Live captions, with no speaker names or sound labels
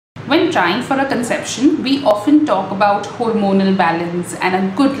When trying for a conception, we often talk about hormonal balance and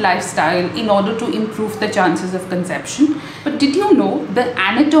a good lifestyle in order to improve the chances of conception. But did you know the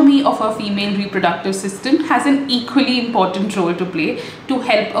anatomy of our female reproductive system has an equally important role to play to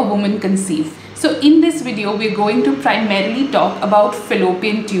help a woman conceive? So in this video, we're going to primarily talk about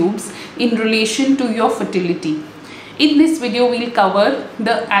fallopian tubes in relation to your fertility. In this video, we'll cover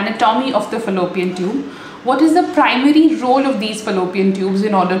the anatomy of the fallopian tube, what is the primary role of these fallopian tubes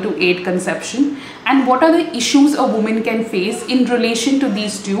in order to aid conception, and what are the issues a woman can face in relation to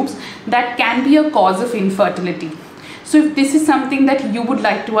these tubes that can be a cause of infertility. So if this is something that you would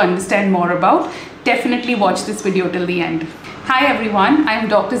like to understand more about, definitely watch this video till the end. Hi everyone, I am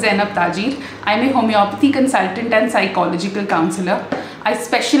Dr. Zainab Tajir. I am a homeopathy consultant and psychological counselor. I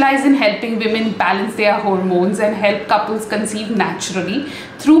specialize in helping women balance their hormones and help couples conceive naturally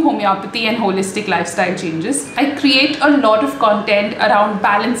through homeopathy and holistic lifestyle changes. I create a lot of content around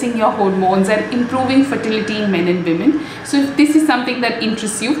balancing your hormones and improving fertility in men and women. So if this is something that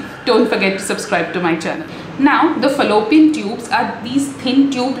interests you, don't forget to subscribe to my channel. Now, the fallopian tubes are these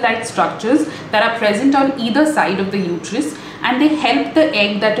thin tube-like structures that are present on either side of the uterus, and they help the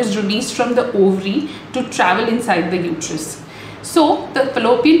egg that is released from the ovary to travel inside the uterus. So, the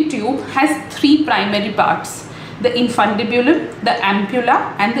fallopian tube has three primary parts: the infundibulum, the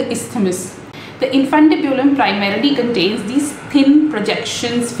ampulla, and the isthmus. The infundibulum primarily contains these thin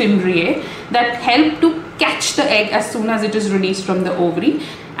projections fimbriae that help to catch the egg as soon as it is released from the ovary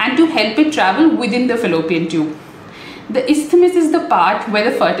and to help it travel within the fallopian tube. The isthmus is the part where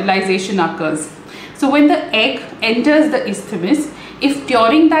the fertilization occurs. So when the egg enters the isthmus, if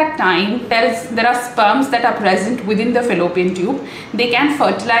during that time there are sperms that are present within the fallopian tube, they can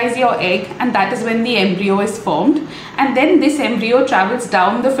fertilize your egg, and that is when the embryo is formed. And then this embryo travels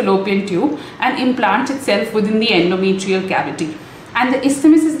down the fallopian tube and implants itself within the endometrial cavity. And the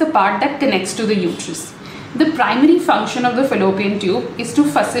isthmus is the part that connects to the uterus. The primary function of the fallopian tube is to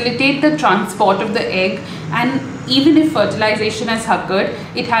facilitate the transport of the egg, and even if fertilization has occurred,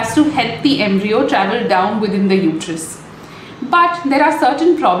 it has to help the embryo travel down within the uterus. But there are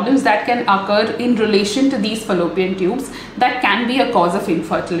certain problems that can occur in relation to these fallopian tubes that can be a cause of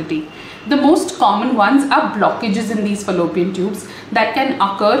infertility. The most common ones are blockages in these fallopian tubes that can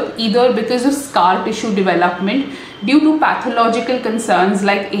occur either because of scar tissue development due to pathological concerns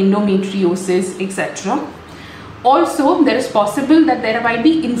like endometriosis, etc. Also, there is possible that there might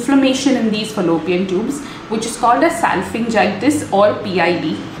be inflammation in these fallopian tubes, which is called as salpingitis or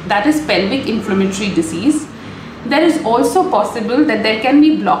PID, that is pelvic inflammatory disease. There is also possible that there can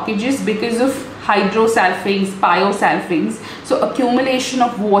be blockages because of hydrosalpinx, pyosalpinx, so accumulation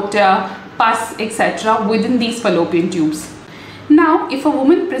of water, pus, etc. within these fallopian tubes. Now, if a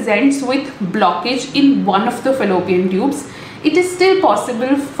woman presents with blockage in one of the fallopian tubes, it is still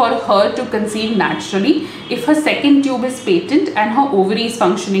possible for her to conceive naturally if her second tube is patent and her ovary is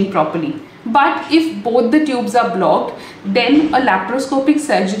functioning properly. But if both the tubes are blocked, then a laparoscopic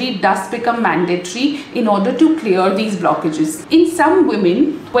surgery does become mandatory in order to clear these blockages. In some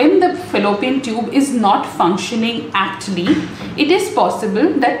women, when the fallopian tube is not functioning aptly, it is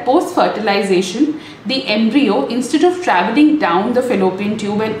possible that post-fertilization, the embryo, instead of traveling down the fallopian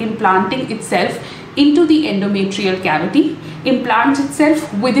tube and implanting itself into the endometrial cavity, implants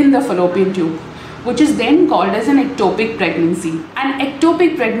itself within the fallopian tube, which is then called as an ectopic pregnancy. An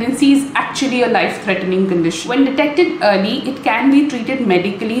ectopic pregnancy is actually a life-threatening condition. When detected early, it can be treated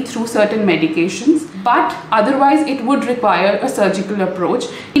medically through certain medications, but otherwise it would require a surgical approach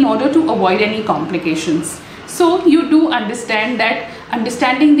in order to avoid any complications. So you do understand that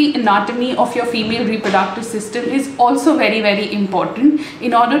understanding the anatomy of your female reproductive system is also very, very important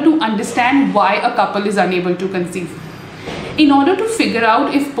in order to understand why a couple is unable to conceive. In order to figure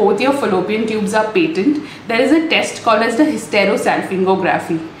out if both your fallopian tubes are patent, there is a test called as the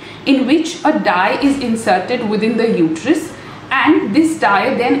hysterosalpingography, in which a dye is inserted within the uterus, and this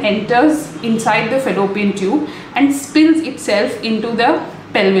dye then enters inside the fallopian tube and spills itself into the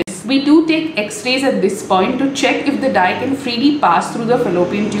pelvis. We do take x-rays at this point to check if the dye can freely pass through the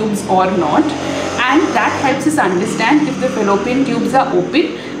fallopian tubes or not, and that helps us understand if the fallopian tubes are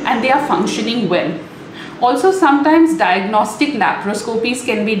open and they are functioning well. Also, sometimes diagnostic laparoscopies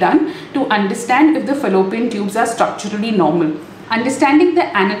can be done to understand if the fallopian tubes are structurally normal. Understanding the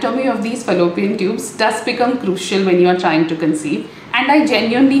anatomy of these fallopian tubes does become crucial when you are trying to conceive, and I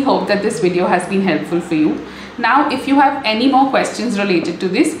genuinely hope that this video has been helpful for you. Now, if you have any more questions related to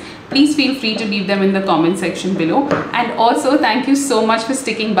this, please feel free to leave them in the comment section below. And also, thank you so much for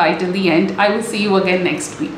sticking by till the end. I will see you again next week.